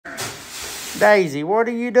Daisy, what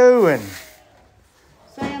are you doing?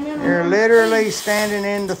 Sam, You're literally standing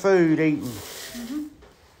in the food eating.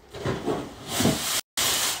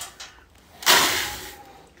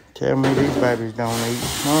 Tell me these babies don't eat,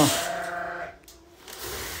 huh?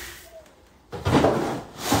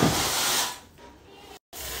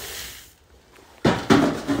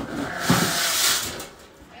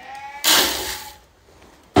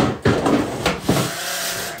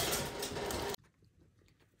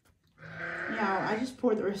 I just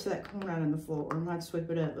poured the rest of that corn out on the floor. I'm going to sweep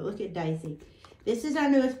it up. But look at Daisy. This is our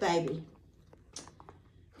newest baby.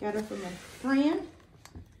 Got her from a friend.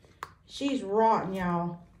 She's rotten,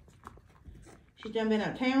 y'all. She's done been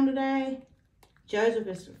uptown today. Joseph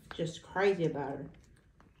is just crazy about her.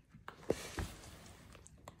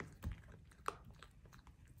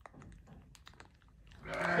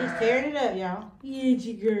 She's tearing it up, y'all.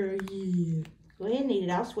 Yeah, girl, yeah. Go ahead and eat it.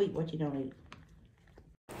 I'll sweep what you don't eat.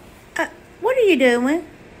 What are you doing?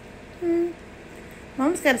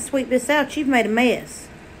 Mom's got to sweep this out. You've made a mess.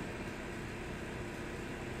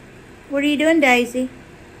 What are you doing, Daisy?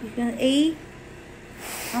 You gonna eat?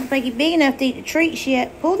 I don't think you're big enough to eat the treats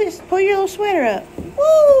yet. Pull your little sweater up.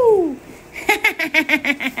 Woo!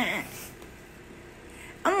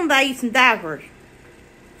 I'm gonna buy you some diapers.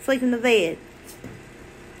 Sleep in the bed.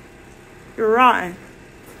 You're rotten.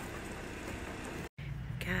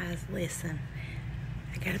 Guys, listen.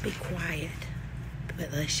 I gotta be quiet,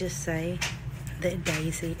 but let's just say that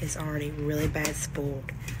Daisy is already really bad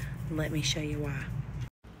spoiled. Let me show you why.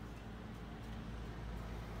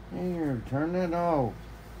 Here, turn it off.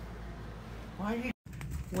 Why are you?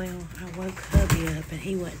 Well, I woke hubby up and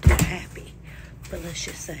he wasn't too happy. But let's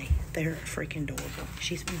just say they're freaking adorable.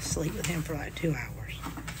 She's been asleep with him for like 2 hours.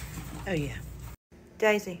 Oh yeah.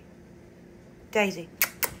 Daisy. Daisy.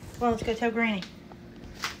 Come on, let's go tell Granny.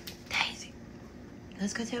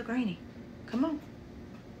 Let's go tell Granny. Come on.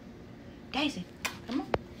 Daisy, come on.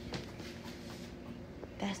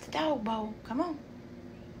 That's the dog bowl. Come on.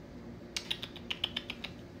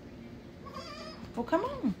 Well, come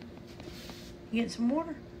on. You get some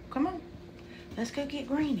water? Come on. Let's go get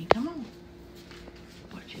Granny. Come on.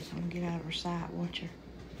 Watch this. I'm going to get out of her sight. Watch her.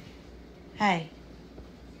 Hey.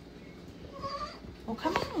 Well,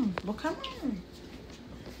 come on. Well, come on.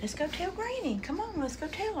 Let's go tell Granny. Come on. Let's go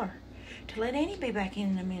tell her. To let Annie be back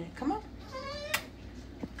in a minute. Come on.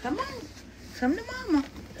 Come on. Come to Mama.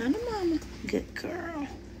 Come to Mama. Good girl.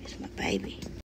 It's my baby.